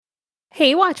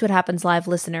Hey, Watch What Happens Live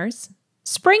listeners.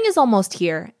 Spring is almost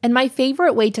here, and my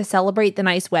favorite way to celebrate the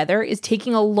nice weather is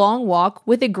taking a long walk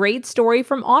with a great story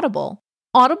from Audible.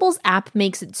 Audible's app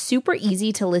makes it super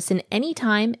easy to listen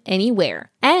anytime,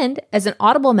 anywhere. And as an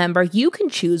Audible member, you can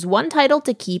choose one title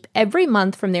to keep every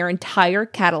month from their entire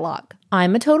catalog.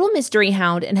 I'm a total mystery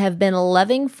hound and have been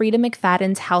loving Frida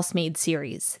McFadden's Housemaid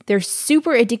series. They're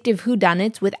super addictive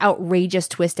whodunits with outrageous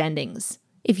twist endings.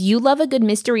 If you love a good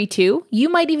mystery too, you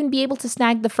might even be able to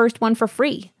snag the first one for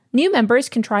free. New members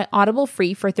can try Audible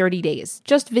free for 30 days.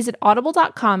 Just visit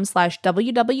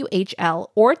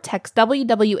audible.com/WWHL or text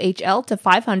WWHL to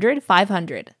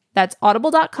 500-500. That's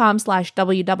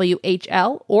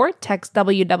audible.com/WWHL or text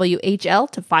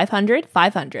WWHL to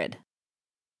 500-500.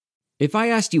 If I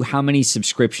asked you how many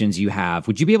subscriptions you have,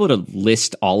 would you be able to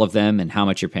list all of them and how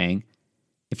much you're paying?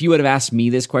 If you would have asked me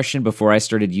this question before I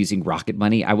started using Rocket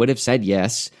Money, I would have said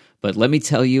yes, but let me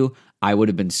tell you, I would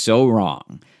have been so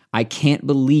wrong. I can't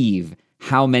believe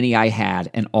how many I had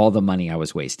and all the money I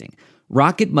was wasting.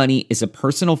 Rocket Money is a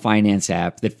personal finance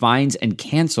app that finds and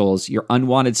cancels your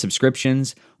unwanted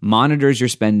subscriptions, monitors your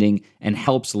spending, and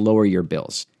helps lower your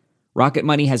bills. Rocket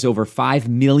Money has over 5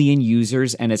 million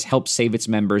users and has helped save its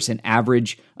members an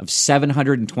average of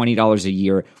 $720 a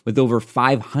year with over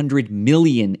 500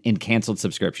 million in canceled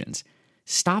subscriptions.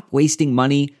 Stop wasting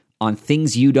money on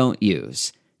things you don't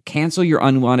use. Cancel your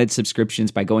unwanted subscriptions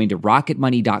by going to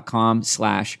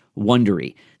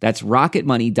rocketmoney.com/Wondery. That's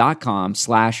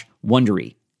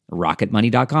rocketmoney.com/Wondery.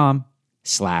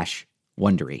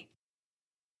 rocketmoney.com/Wondery.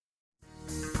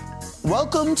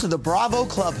 Welcome to the Bravo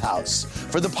Clubhouse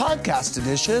for the podcast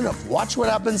edition of Watch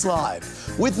What Happens Live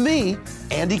with me,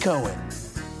 Andy Cohen.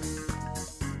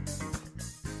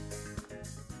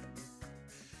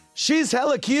 She's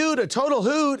hella cute, a total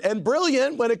hoot, and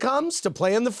brilliant when it comes to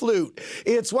playing the flute.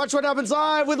 It's Watch What Happens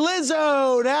Live with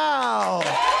Lizzo now.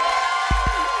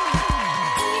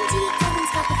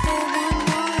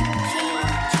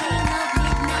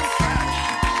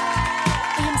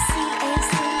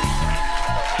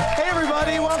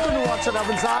 Watch What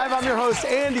Happens Live. I'm your host,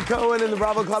 Andy Cohen, in the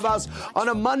Bravo Clubhouse on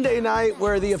a Monday night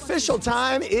where the official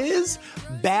time is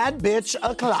Bad Bitch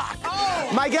O'Clock.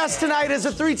 Oh. My guest tonight is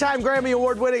a 3-time Grammy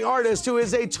Award-winning artist who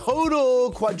is a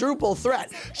total quadruple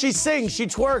threat. She sings, she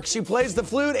twerks, she plays the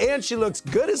flute, and she looks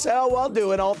good as hell while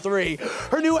doing all three.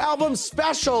 Her new album,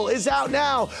 Special, is out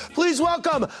now. Please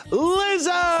welcome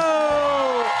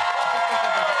Lizzo!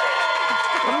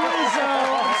 Lizzo,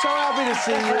 I'm so happy to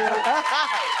see you.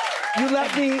 You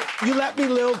let me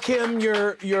Lil' Kim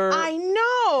your I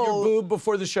know. Your boob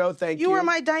before the show. Thank you. You were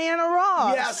my Diana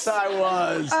Ross. Yes, I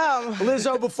was.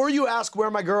 Lizzo, before you ask where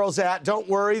my girl's at, don't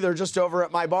worry. They're just over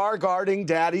at my bar guarding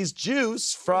Daddy's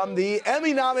Juice from the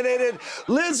Emmy-nominated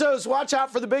Lizzo's Watch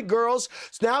Out for the Big Girls.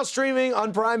 It's now streaming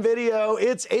on Prime Video.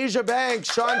 It's Asia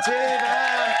Banks, Shantae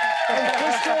Van, and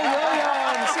Crystal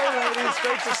Williams. Hey, ladies,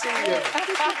 great to see you.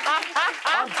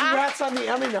 Congrats on the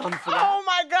Emmy nom for that. Oh,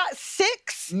 my God.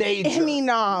 6 Major. Emmy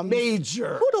noms.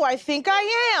 Major. Who do I think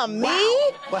I am? Wow.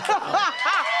 Me?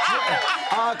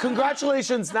 Wow.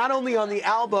 Congratulations not only on the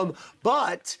album,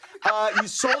 but you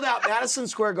sold out Madison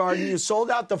Square Garden. You sold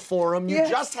out the Forum. You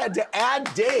just had to add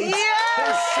dates. Yes.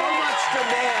 There's so much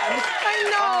demand. I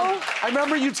know. I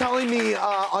remember you telling me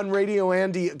on Radio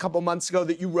Andy a couple months ago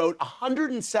that you wrote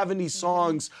 170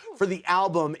 songs for the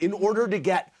album in order to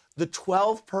get the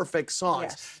 12 perfect songs.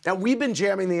 Yes. Now, we've been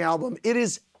jamming the album. It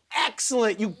is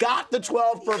excellent. You got the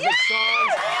 12 perfect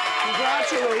songs.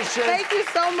 Congratulations. Thank you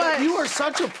so much. But you are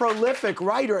such a prolific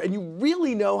writer, and you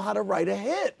really know how to write a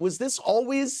hit. Was this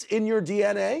always in your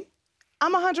DNA?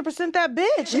 I'm 100% that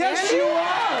bitch. Yes, Andy. you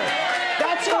are.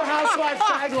 That's your housewife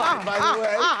tagline, by the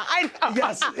way. I know.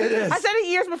 Yes, it is. I said it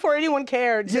years before anyone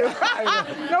cared. Yeah, I know.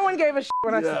 No one gave a shit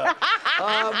when I said it.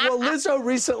 Well, Lizzo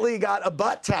recently got a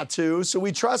butt tattoo, so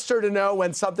we trust her to know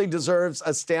when something deserves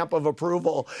a stamp of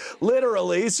approval,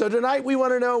 literally. So tonight we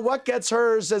want to know what gets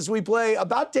hers as we play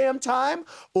About Damn Time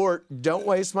or Don't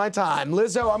Waste My Time.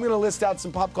 Lizzo, I'm going to list out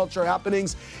some pop culture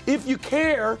happenings. If you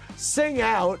care, sing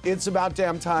out It's About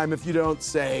Damn Time. If you don't,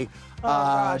 say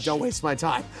Don't Waste My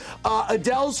Time.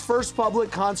 Adele's first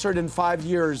public concert in 5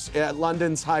 years at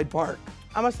London's Hyde Park.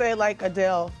 I'm going to say like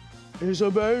Adele. It's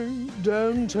about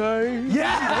damn time.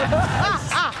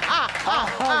 Yes!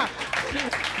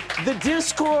 The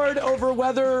discord over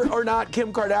whether or not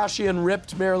Kim Kardashian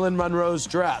ripped Marilyn Monroe's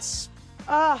dress.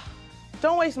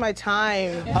 Don't waste my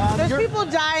time. There's people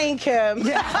dying, Kim.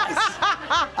 Yes.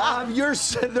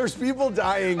 There's people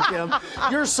dying, Kim.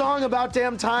 Your song About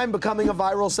Damn Time becoming a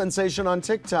viral sensation on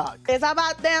TikTok. It's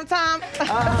about damn time.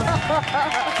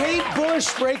 Kate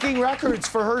Bush breaking records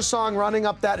for her song Running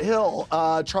Up That Hill,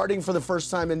 charting for the first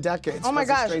time in decades. Oh my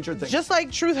That's a gosh. Stranger Things. Just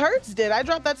like Truth Hurts did. I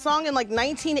dropped that song in like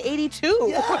 1982.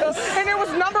 Yes. And it was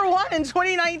 #1 in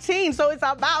 2019, so it's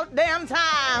about damn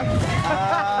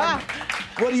time.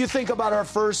 What do you think about our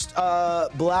first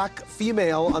black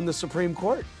female on the Supreme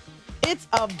Court? It's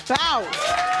about.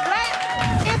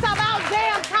 Right? It's about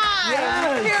damn time.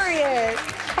 Yes. Period.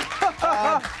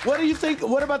 What do you think?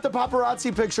 What about the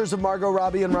paparazzi pictures of Margot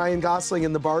Robbie and Ryan Gosling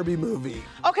in the Barbie movie?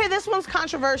 Okay, this one's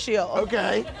controversial.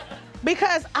 Okay.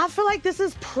 Because I feel like this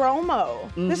is promo.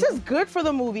 This is good for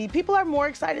the movie. People are more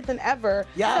excited than ever.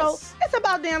 Yes. So it's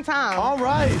about damn time. All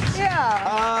right.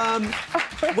 Yeah.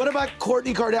 What about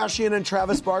Kourtney Kardashian and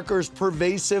Travis Barker's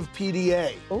pervasive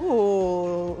PDA?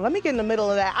 Ooh, let me get in the middle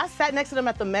of that. I sat next to them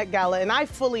at the Met Gala and I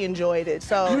fully enjoyed it.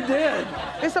 So You did.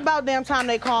 it's about damn time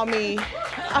they call me.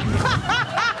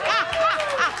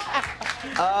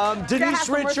 Denise have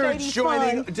some Richards Mercedes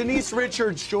joining. fun. Denise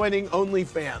Richards joining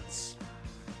OnlyFans.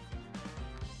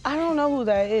 I don't know who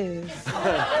that is.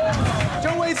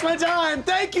 Don't waste my time.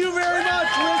 Thank you very much,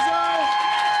 Lizzo.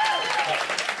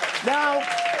 Now,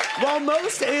 while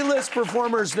most A-list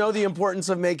performers know the importance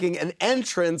of making an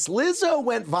entrance, Lizzo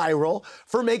went viral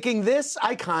for making this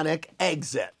iconic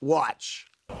exit. Watch.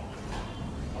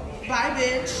 Bye,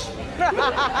 bitch.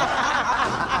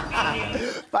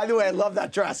 By the way, I love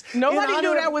that dress. Nobody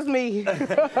knew that was me.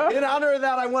 In honor of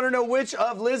that, I want to know which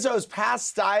of Lizzo's past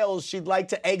styles she'd like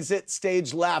to exit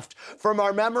stage left from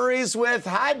our memories with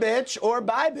Hi Bitch or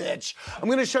Bye Bitch. I'm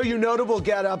going to show you notable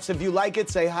get-ups. If you like it,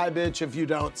 say Hi Bitch. If you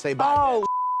don't, say Bye Oh,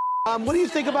 Bitch. What do you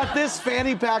think about this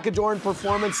fanny pack adorned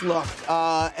performance look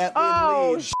in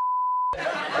Oh, Leeds?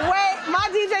 wait, my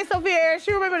DJ Sophia,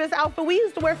 she remember this outfit. We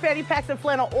used to wear fanny packs and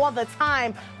flannel all the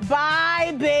time.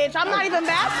 Bye, bitch. I'm not even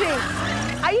matching.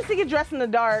 I used to get dressed in the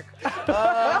dark.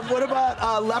 What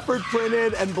about leopard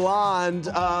printed and blonde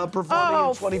performing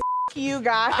in 20? You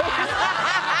guys.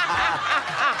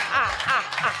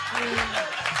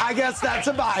 I guess that's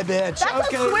a Bye Bitch. That's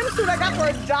a swimsuit I got for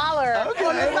 $1 Okay,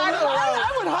 on the side of the road.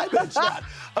 I would Hi Bitch that.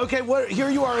 Okay, here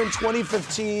you are in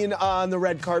 2015 on the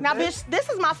red carpet. Now, bitch, this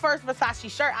is my first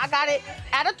Versace shirt. I got it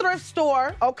at a thrift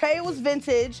store. Okay, it was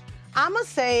vintage. I'ma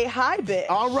say Hi Bitch.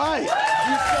 All right. You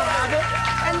still have it?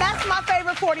 And that's my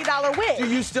favorite $40 wig. Do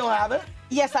you still have it?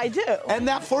 Yes, I do. And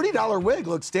that $40 wig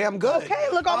looks damn good. Okay,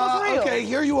 look almost real. Okay,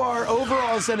 here you are,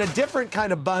 overalls and a different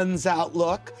kind of buns out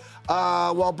look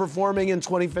while performing in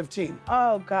 2015.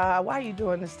 Oh, God, why are you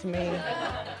doing this to me?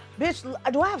 Bitch,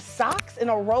 do I have socks and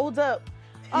a rolled up?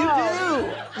 You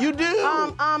do. You do.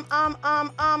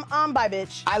 Bye,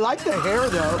 bitch. I like the hair,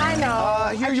 though. I know.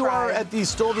 Here I you are tried. at the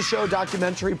Stole the Show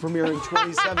documentary premiere in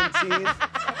 2017.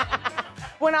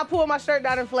 When I pull my shirt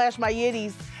down and flash my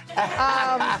yitties.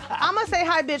 I'm gonna say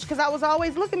hi, bitch, because I was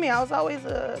always, look at me, I was always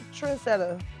a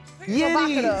trendsetter.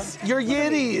 Yitties. Your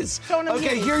yitties. Showing them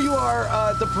Okay, yitties. here you are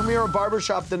at the premiere of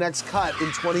Barbershop The Next Cut in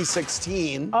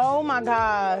 2016. Oh, my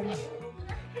God.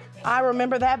 I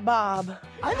remember that bob.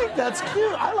 I think that's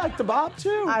cute. I like the bob,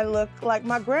 too. I look like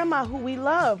my grandma, who we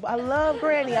love. I love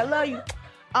Granny. I love you.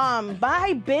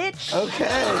 Bye, bitch.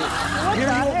 Okay. What Here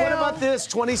the you, what hell? about this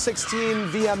 2016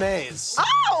 VMAs?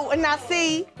 Oh, and now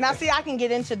see, I can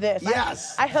get into this.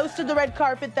 Yes. I hosted the red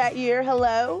carpet that year.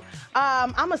 Hello.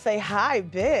 I'm gonna say hi,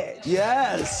 bitch.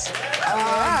 Yes.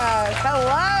 Yes.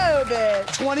 Hello, bitch.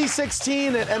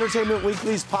 2016 at Entertainment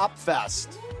Weekly's Pop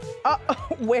Fest.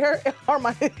 Where are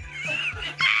my?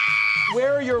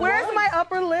 Where are your Where's what? my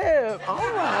upper lip? All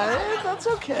right, that's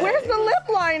okay. Where's the lip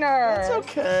liner? That's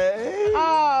okay.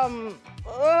 ugh.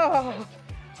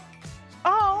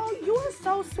 Oh, you are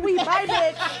so sweet. Bye,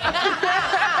 bitch.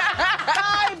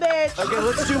 Bye, bitch. Okay,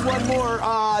 let's do one more.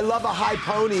 I love a high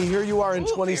pony. Here you are in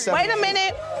 2017. Wait a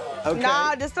minute. Okay.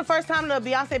 Nah, this is the first time the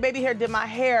Beyonce baby hair did my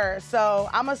hair, so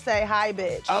I'm gonna say hi,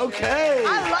 bitch. Okay.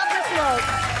 I love this look.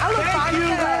 I look Thank fine you as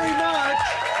hell. very much.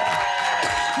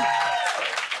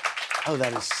 Oh,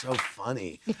 that is so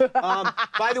funny.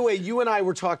 By the way, you and I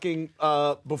were talking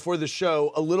before the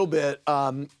show a little bit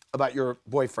about your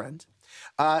boyfriend.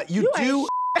 You do.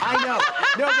 I know.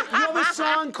 No, but you have a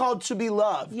song called "To Be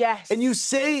Loved." Yes. And you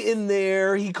say in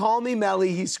there, "He called me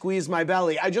Melly, he squeezed my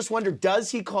belly." I just wonder, does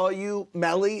he call you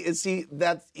Melly? Does he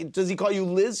call you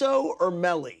Lizzo or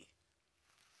Melly?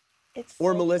 It's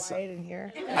Or so Melissa. quiet in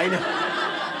here. I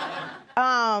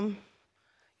know.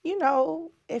 You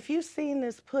know, if you've seen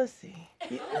this pussy,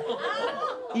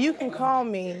 you can call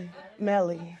me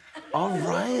Melly. All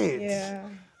right. Yeah.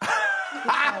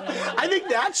 I think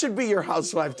that should be your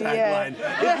housewife tagline.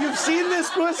 Yeah. If you've seen this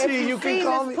pussy, If you can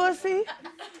call me. pussy,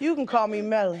 you can call me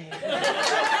Melly.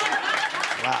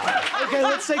 Wow. Okay,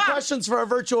 let's take questions for our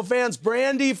virtual fans.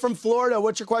 Brandy from Florida,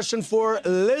 what's your question for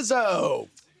Lizzo?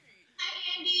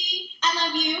 Hi, Andy. I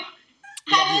love you.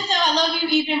 Hi, Lizzo. I love you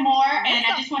even more. And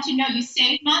I just want you to know you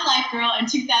saved my life, girl, in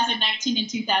 2019 and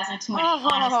 2020.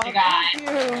 Honest to God.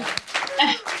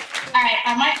 Thank you. All right,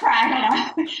 I might cry. Hold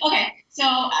on. Okay, so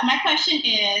my question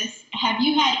is, have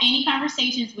you had any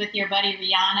conversations with your buddy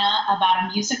Rihanna about a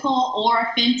musical or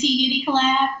a Fenty Diddy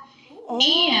collab? Oh.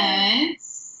 And,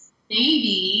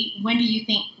 baby, when do you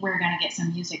think we're going to get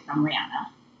some music from Rihanna?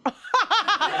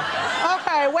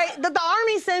 Okay, wait, did the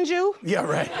army send you? Yeah,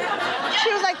 right.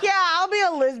 She was like, yeah, I'll be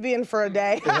a lesbian for a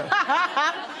day.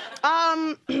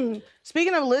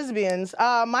 Speaking of lesbians,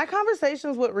 my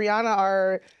conversations with Rihanna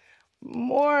are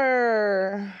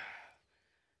more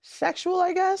sexual,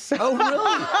 I guess. Oh,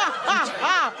 really?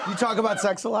 You talk about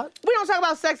sex a lot? We don't talk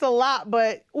about sex a lot,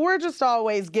 but we're just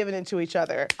always giving it to each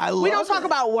other. We don't talk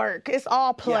about work. It's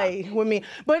all play with me.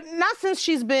 But not since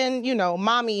she's been,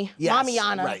 mommy,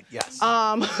 Mommyana. Right, yes.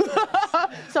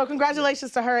 So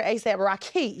congratulations to her, A$AP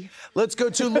Rocky. Let's go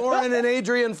to Lauren and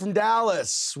Adrian from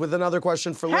Dallas with another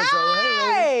question for Lizzo.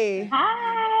 Hey!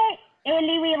 Hi,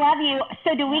 Andy, we love you.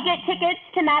 So do we get tickets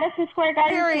to Madison Square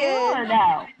Garden too, or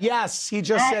no? Yes, he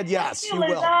just said yes, you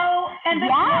will. And yes,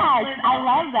 I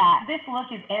love that. This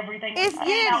look is everything. It's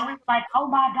we were like, oh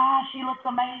my gosh, she looks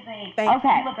amazing.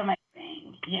 Okay. She looks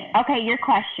amazing. Yeah. Okay, your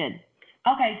question.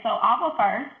 Okay, so I'll go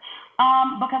first.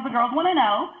 Because the girls want to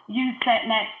know, you sat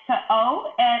next to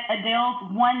O at Adele's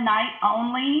One Night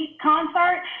Only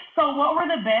concert. So what were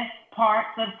the best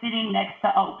parts of sitting next to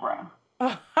Oprah?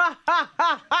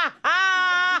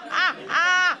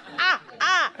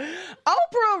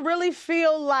 Oprah really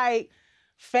feel like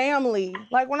family.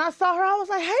 Like when I saw her, I was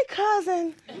like, hey,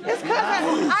 cousin. It's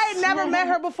cousin. I had never met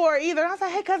her before either. And I was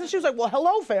like, hey, cousin. She was like, well,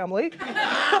 hello, family.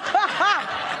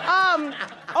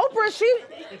 Oprah,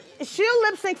 she'll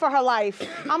lip sync for her life.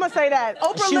 I'm gonna say that.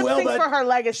 Oprah lip sync for her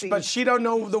legacy. But she don't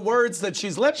know the words that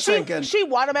she's lip syncing. She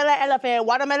watermelon elephant,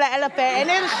 and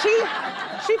then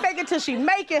she fake it till she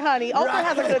make it, honey. Oprah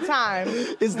has a good time.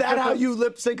 Is that how you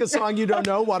lip sync a song you don't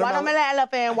know? Watermelon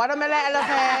elephant. I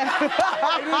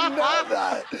didn't know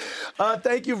that.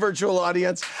 Thank you, virtual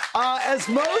audience. As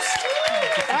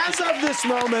of this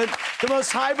moment, the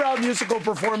most highbrow musical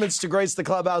performance to grace the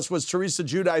clubhouse was Teresa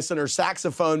Giudice and her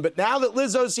saxophone. But now that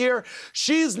Lizzo's here,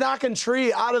 she's knocking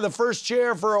Tree out of the first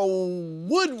chair for a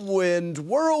whirlwind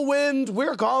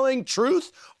we're calling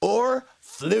Truth or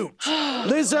Flute.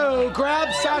 Lizzo,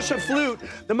 grab Sasha Flute.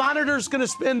 The monitor's gonna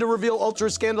spin to reveal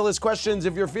ultra scandalous questions.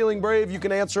 If you're feeling brave, you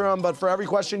can answer them, but for every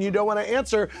question you don't want to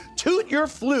answer, toot your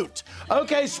flute.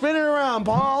 Okay, spin it around,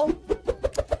 Paul.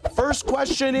 First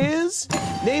question is,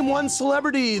 name one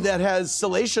celebrity that has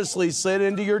salaciously slid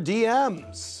into your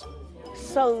DMs.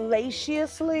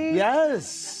 Salaciously?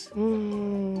 Yes.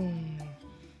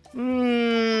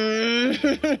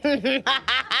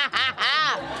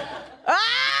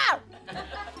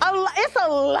 It's a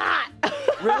lot.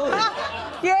 Really?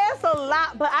 Yeah, it's a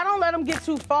lot, but I don't let them get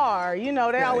too far.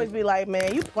 They always be like,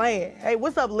 man, you playing. Hey,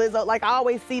 what's up, Lizzo? Like, I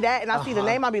always see that, and I see the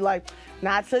name, I be like,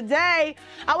 not today.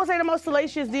 I would say the most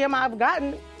salacious DM I've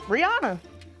gotten, Rihanna.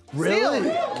 Really?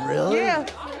 Still. Really? Yeah.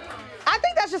 I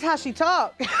think that's just how she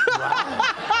talk.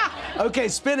 Wow. Okay,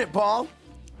 spin it, Paul.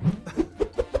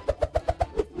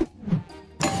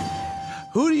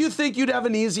 Who do you think you'd have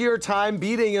an easier time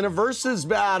beating in a versus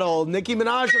battle? Nicki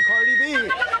Minaj or Cardi B?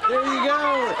 There you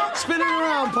go. Spin it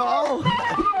around, Paul.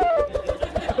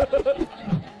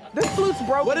 This flute's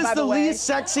broken, What is by the way. least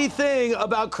sexy thing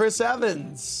about Chris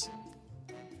Evans?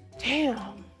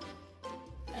 Damn.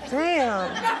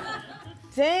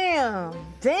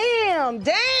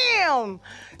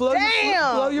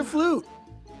 Blow your flute.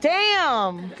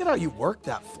 Damn. Look at how you work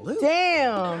that flute.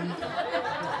 Damn.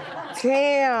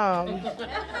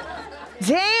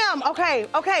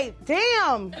 Okay.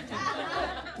 Damn.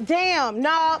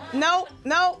 No.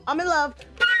 I'm in love.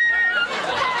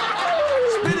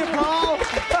 Spin it, Paul.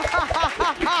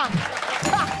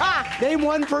 Name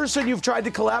one person you've tried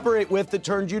to collaborate with that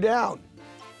turned you down.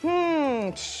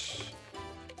 Bitch,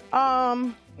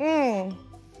 I'm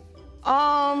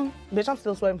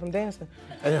still sweating from dancing.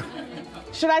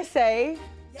 Should I say?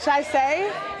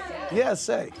 Yeah,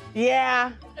 say.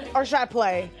 Yeah. Or should I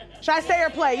play? Should I say or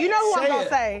play? You know who I'm gonna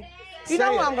say. You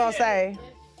know who I'm gonna say.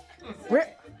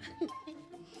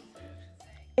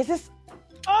 Is this?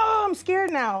 Oh, I'm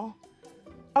scared now.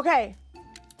 Okay.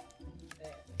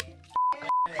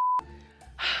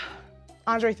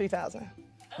 Andre 3000.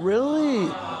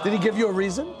 Really? Did he give you a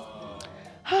reason?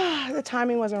 The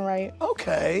timing wasn't right.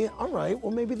 Okay, all right.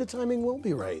 Well, maybe the timing will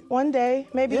be right. One day,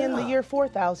 maybe in the Yeah. year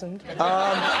 4000.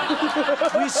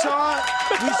 We saw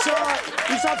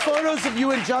photos of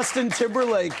you and Justin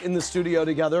Timberlake in the studio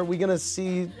together. We gonna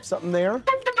see something there?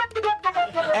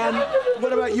 And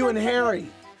what about you and Harry?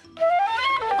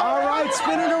 All right,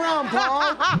 spin it around,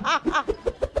 Paul.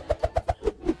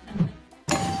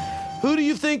 Who do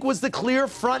you think was the clear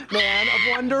front man of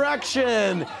One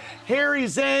Direction? Harry,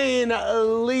 Zayn,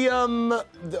 Liam,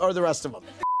 or the rest of them?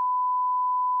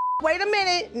 Wait a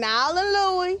minute. Niall and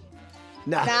Louis.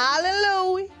 Niall and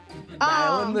Louis.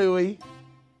 Niall and Louis.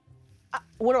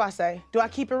 What do I say? Do I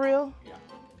keep it real? Yeah.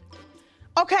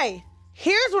 Okay,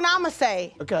 here's what I'ma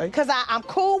say. Okay. Because I'm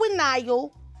cool with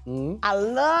Niall. I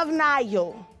love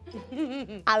Niall.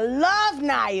 I love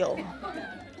Niall.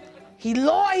 He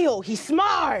loyal, he's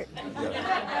smart.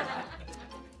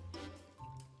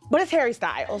 But it's Harry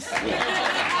Styles.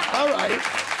 All right.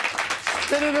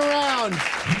 Spin it around.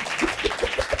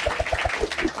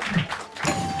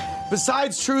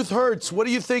 Besides Truth Hurts, what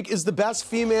do you think is the best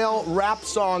female rap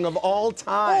song of all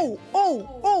time?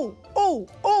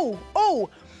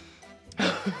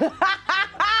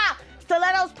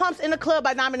 Stilettos Pumps in the Club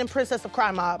by Diamond and Princess of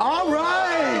Crime Mob. All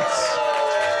right.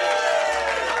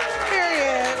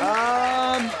 Period.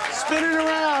 Spin it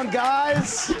around,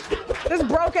 guys. This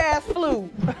broke ass flu.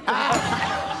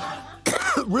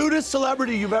 Rudest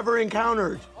celebrity you've ever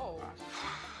encountered?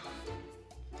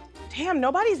 Damn,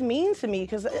 nobody's mean to me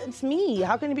because it's me.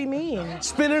 How can it be mean?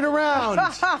 Spin it around.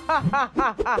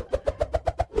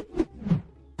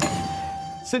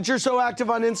 Since you're so active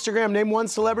on Instagram, name one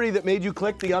celebrity that made you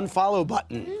click the unfollow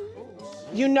button.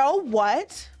 You know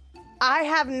what?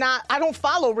 I don't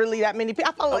follow really that many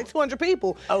people. I follow like 200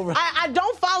 people. Oh, right. I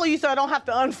don't follow you so I don't have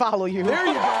to unfollow you. There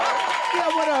you go.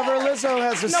 Yeah, whatever. Lizzo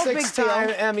has a No big deal. 6-time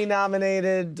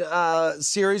Emmy-nominated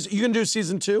series. You can do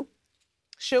season 2?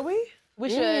 Should we? We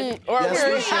should. Or yes,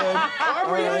 we should.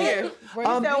 Or reunion.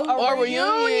 Or reunion.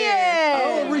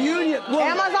 Oh, reunion. Well,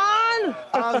 Amazon?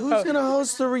 Who's going to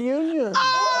host the reunion?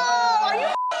 Oh, are you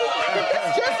did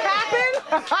this just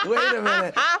happen? Wait a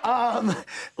minute.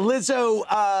 Lizzo,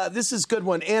 this is a good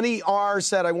one. Annie R.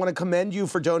 said, I want to commend you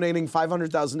for donating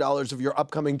 $500,000 of your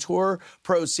upcoming tour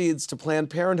proceeds to Planned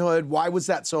Parenthood. Why was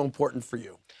that so important for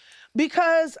you?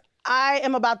 Because I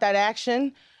am about that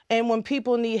action. And when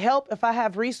people need help, if I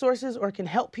have resources or can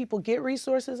help people get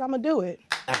resources, I'm going to do it.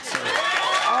 Excellent.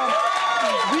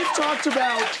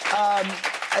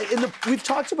 We've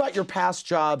talked about your past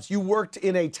jobs. You worked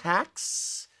in a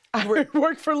tax. I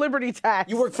worked for Liberty Tax.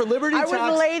 You worked for Liberty Tax. I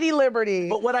was Lady Liberty.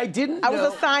 But what I didn't know. I was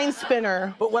a sign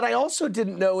spinner. But what I also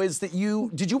didn't know is that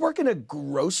did you work in a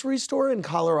grocery store in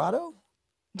Colorado?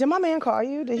 Did my man call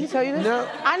you? Did he tell you this? No.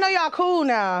 I know y'all cool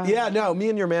now. Yeah, no, me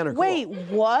and your man are cool. Wait,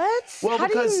 what? Well, how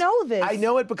do you know this? I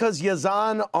know it because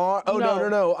Yazan R. Oh,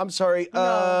 no. I'm sorry.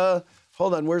 No.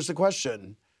 Hold on. Where's the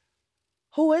question?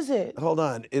 Who is it? Hold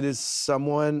on. It is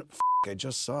someone. I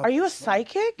just saw it. Are you a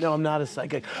psychic? No, I'm not a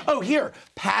psychic. Oh, here.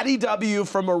 Patty W.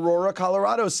 from Aurora,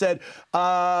 Colorado said,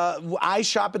 I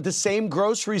shop at the same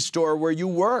grocery store where you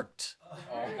worked.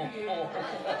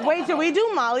 Wait, did we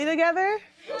do Molly together?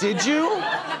 Did you?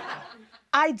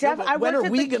 When are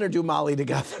we going to do Molly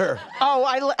together? Oh,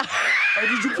 or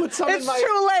did you put something It's too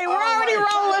late. We're already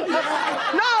rolling.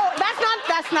 No, that's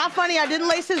not funny. I didn't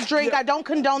lace his drink. Yeah. I don't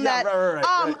condone that. Right.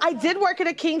 I did work at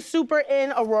a King Super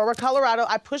in Aurora, Colorado.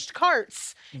 I pushed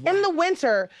carts in the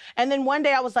winter. And then one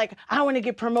day I was like, I want to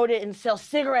get promoted and sell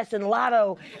cigarettes in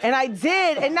Lotto. And I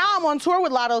did. And now I'm on tour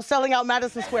with Lotto selling out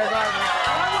Madison Square Garden.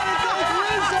 I want to thank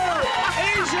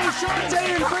Lizzo, Asia,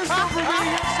 Shantae, and Crystal for being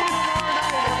here.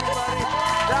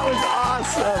 That was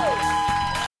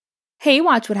awesome. Hey,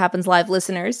 Watch What Happens Live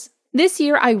listeners. This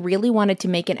year, I really wanted to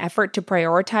make an effort to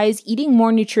prioritize eating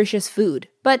more nutritious food,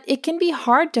 but it can be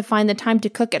hard to find the time to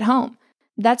cook at home.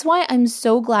 That's why I'm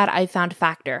so glad I found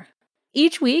Factor.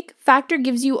 Each week, Factor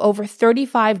gives you over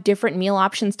 35 different meal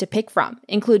options to pick from,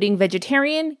 including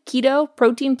vegetarian, keto,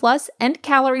 protein plus, and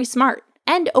calorie smart,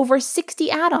 and over 60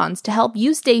 add-ons to help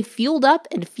you stay fueled up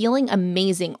and feeling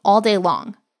amazing all day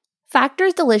long.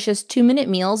 Factor's delicious 2-minute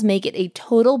meals make it a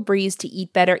total breeze to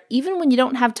eat better even when you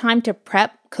don't have time to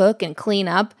prep, cook, and clean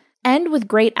up. And with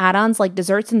great add-ons like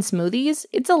desserts and smoothies,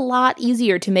 it's a lot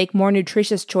easier to make more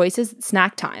nutritious choices at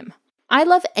snack time. I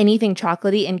love anything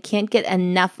chocolatey and can't get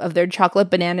enough of their chocolate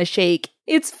banana shake.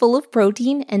 It's full of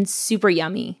protein and super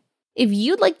yummy. If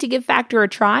you'd like to give Factor a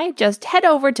try, just head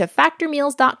over to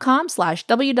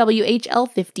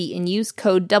factormeals.com/WWHL50 and use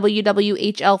code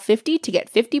WWHL50 to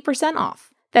get 50% off.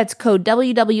 That's code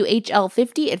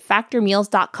WWHL50 at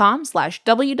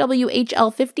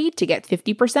factormeals.com/WWHL50 to get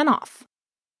 50% off.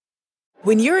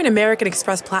 When you're an American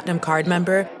Express Platinum card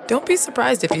member, don't be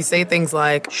surprised if you say things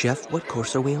like, "Chef, what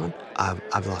course are we on?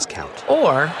 I've lost count."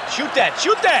 Or, Shoot that!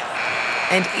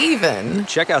 and even,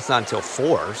 Checkout's not until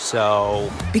 4, so...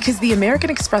 Because the American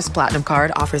Express Platinum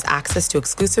Card offers access to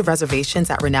exclusive reservations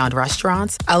at renowned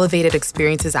restaurants, elevated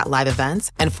experiences at live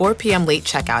events, and 4 p.m. late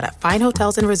checkout at fine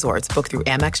hotels and resorts booked through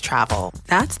Amex Travel.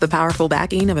 That's the powerful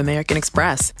backing of American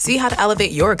Express. See how to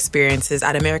elevate your experiences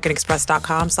at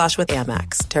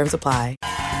americanexpress.com/withAmex. Terms apply.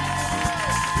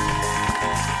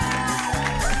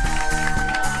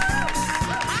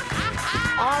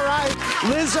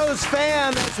 Lizzo's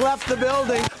fan has left the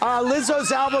building.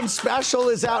 Lizzo's album Special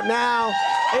is out now.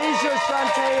 Asia,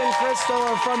 Shantae, and Crystal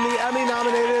are from the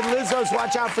Emmy-nominated Lizzo's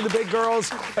Watch Out for the Big Girls.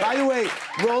 By the way,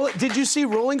 did you see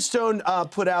Rolling Stone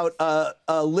put out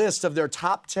a list of their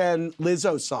top 10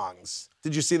 Lizzo songs?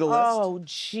 Did you see the list? Oh,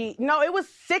 gee. No, it was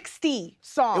 60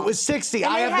 songs. It was 60.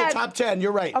 And I have the top 10.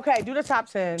 You're right. Okay, do the top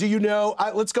 10. Do you know?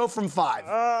 Let's go from 5.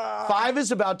 5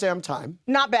 is About Damn Time.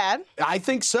 Not bad. I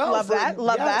think so. Love that.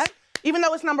 Love that. Even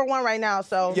though it's number 1 right now,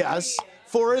 so. Yes.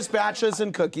 4 is Batches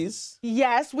and Cookies.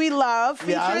 Yes, we love.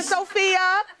 Featuring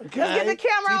Sophia. Okay. Let's get the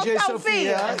camera DJ on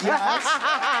Sophia. Yes.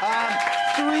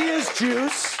 3 is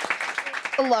Juice.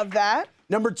 Love that.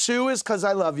 Number 2 is 'Cause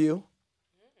I Love You.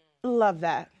 Love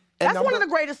that. And That's one of the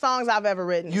greatest songs I've ever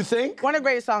written. You think? One of the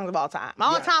greatest songs of all time.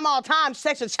 All time,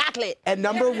 Sex and Chocolate. And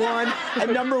number one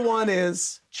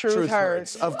is Truth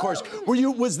Hurts. Of course.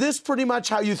 Was this pretty much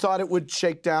how you thought it would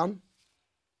shake down?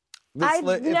 I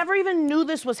never even knew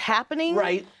this was happening.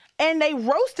 Right. And they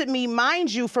roasted me,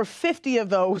 mind you, for 50 of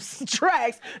those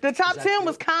tracks. The top 10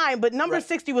 was kind, but number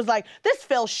 60 was like, this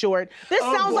fell short. This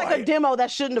sounds like a demo that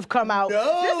shouldn't have come out.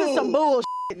 No. This is some bullshit.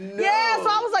 No. Yeah, so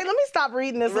I was like, let me stop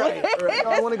reading this. Right.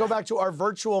 I want to go back to our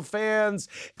virtual fans.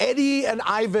 Eddie and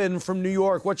Ivan from New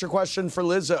York. What's your question for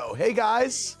Lizzo? Hey,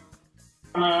 guys.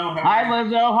 Hello. Hi,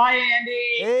 Lizzo. Hi,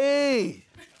 Andy. Hey.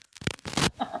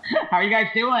 How are you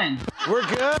guys doing? We're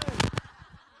good.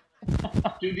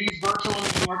 Do these virtual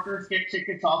New Yorkers get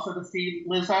tickets also to see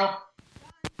Lizzo?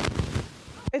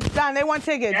 It's done. They want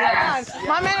tickets. Yes. It's done.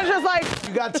 My manager's like,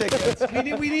 you got tickets.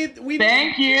 We need.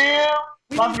 Thank you.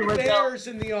 We Love need you, bears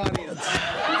in the audience.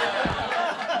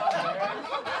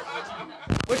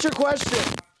 What's your question?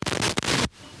 Who was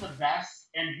the best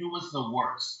and who was the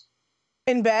worst?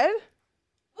 in bed?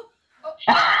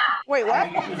 Wait, what? I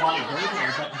don't know if you want to go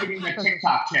there, but hitting the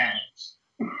TikTok challenge.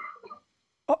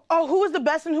 Oh, who was the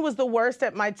best and who was the worst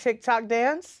at my TikTok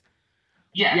dance?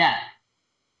 Yeah.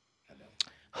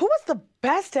 Who was the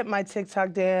best at my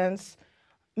TikTok dance?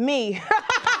 Me.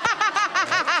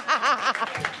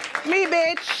 Me,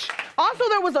 bitch. Also,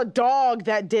 there was a dog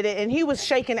that did it, and he was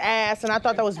shaking ass, and I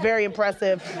thought that was very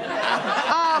impressive.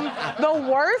 The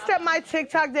worst at my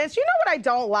TikTok dance, you know what I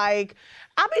don't like?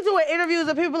 I'll be doing interviews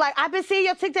and people like, I've been seeing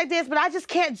your TikTok dance, but I just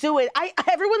can't do it.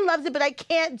 Everyone loves it, but I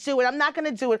can't do it. I'm not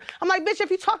gonna do it. I'm like, bitch, if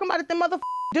you're talking about it, then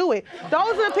do it.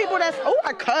 Those are the people that's,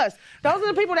 I cuss. Those are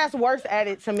the people that's worse at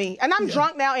it to me. And I'm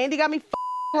drunk now. Andy got me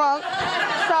drunk.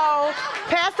 So,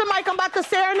 pass the mic. I'm about to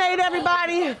serenade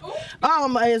everybody.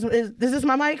 Is this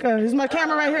my mic? Is my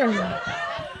camera right here?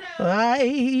 I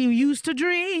used to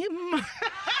dream.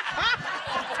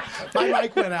 My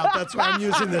mic went out. That's why I'm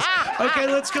using this. Okay,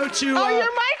 let's go to... your mic went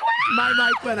out? My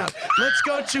mic went out. Let's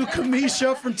go to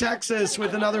Kamisha from Texas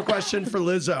with another question for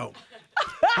Lizzo.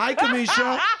 Hi,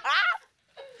 Kamisha.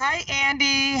 Hi,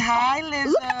 Andy. Hi,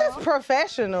 Lizzo. Look at this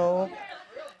professional.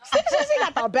 See,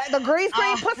 got the green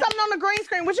screen. Put something on the green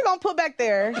screen. What you gonna put back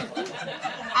there?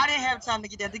 I didn't have time to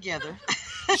get that together.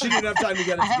 She didn't have time to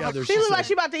get it together. She looked like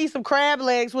she about to eat some crab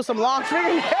legs with some long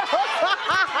fingernails.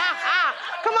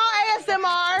 Come on,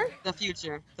 ASMR. The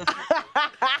future.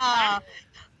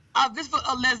 This for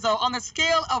Lizzo. On a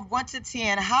scale of 1 to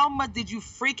 10, how much did you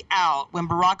freak out when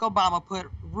Barack Obama put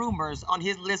Rumors on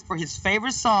his list for his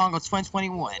favorite song of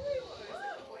 2021?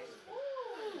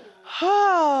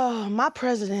 Oh, my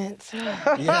president. Yeah.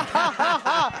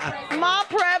 my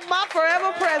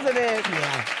forever president.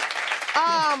 Yeah.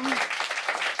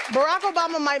 Barack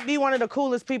Obama might be one of the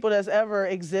coolest people that's ever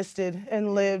existed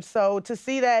and lived. So to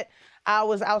see that I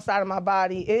was outside of my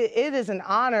body, it is an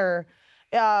honor.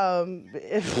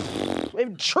 It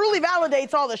truly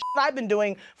validates all the shit I've been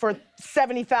doing for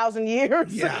 70,000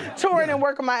 years. Touring and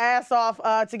working my ass off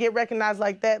to get recognized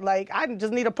like that. Like, I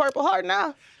just need a Purple Heart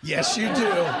now. Yes, you do.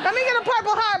 Let me get a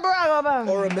Purple Heart, Barack Obama.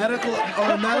 Or a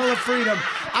Medal of Freedom.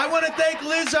 I want to thank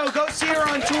Lizzo. Go see her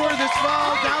on tour this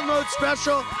fall. Download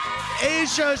Special.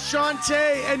 Asia,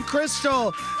 Shantae, and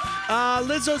Crystal.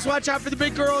 Lizzo's Watch Out for the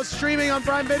Big Girl is streaming on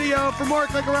Prime Video. For more,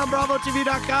 click around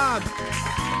BravoTV.com.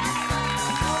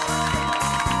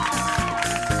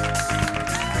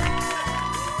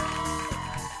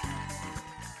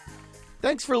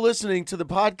 Thanks for listening to the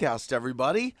podcast,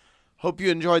 everybody. Hope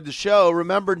you enjoyed the show.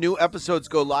 Remember, new episodes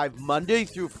go live Monday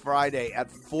through Friday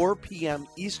at 4 p.m.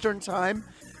 Eastern Time.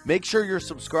 Make sure you're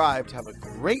subscribed. Have a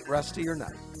great rest of your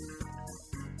night.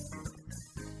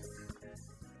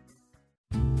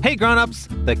 Hey grown-ups,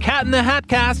 the Cat in the Hat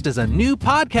Cast is a new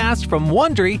podcast from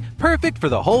Wondery, perfect for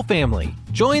the whole family.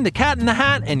 Join the Cat in the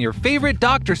Hat and your favorite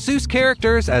Dr. Seuss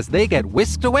characters as they get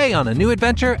whisked away on a new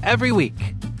adventure every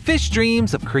week. Fish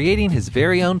dreams of creating his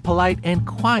very own polite and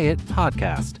quiet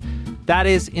podcast. That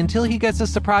is, until he gets a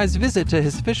surprise visit to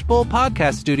his Fishbowl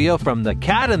podcast studio from the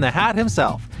Cat in the Hat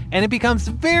himself, and it becomes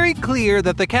very clear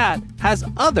that the cat has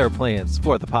other plans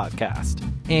for the podcast.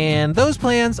 And those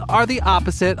plans are the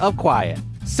opposite of quiet.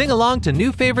 Sing along to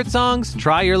new favorite songs,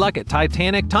 try your luck at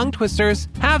Titanic tongue twisters,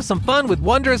 have some fun with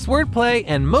wondrous wordplay,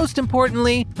 and most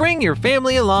importantly, bring your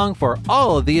family along for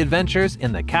all of the adventures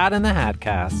in the Cat in the Hat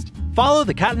Cast. Follow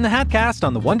the Cat in the Hat Cast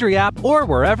on the Wondery app or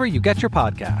wherever you get your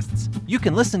podcasts. You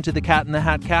can listen to the Cat in the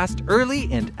Hat Cast early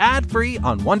and ad-free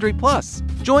on Wondery Plus.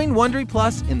 Join Wondery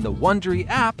Plus in the Wondery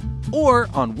app or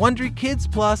on Wondery Kids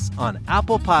Plus on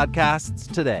Apple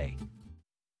Podcasts today.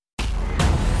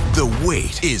 The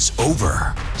wait is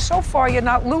over. So far, you're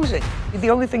not losing. The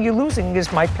only thing you're losing is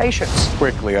my patience.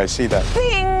 Quickly, I see that.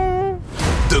 Bing!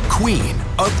 The queen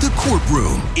of the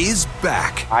courtroom is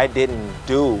back. I didn't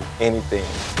do anything.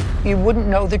 You wouldn't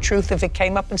know the truth if it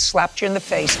came up and slapped you in the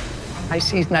face. I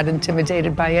see he's not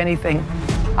intimidated by anything.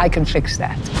 I can fix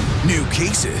that. New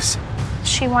cases.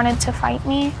 She wanted to fight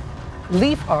me.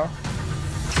 Leave her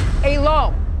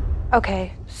alone.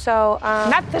 Okay, so,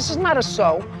 This is not a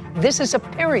so. This is a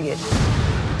period.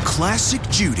 Classic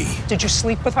Judy. Did you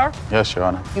sleep with her? Yes, Your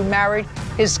Honor. You married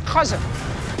his cousin.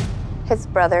 his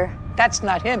brother. That's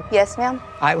not him. Yes, ma'am.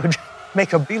 I would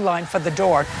make a beeline for the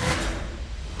door.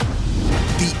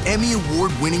 The Emmy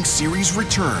Award-winning series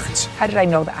returns. How did I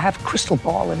know that? I have a crystal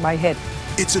ball in my head.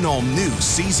 It's an all-new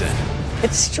season.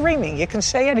 It's streaming. You can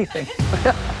say anything.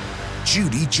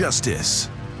 Judy Justice.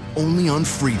 Only on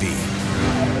Freevee.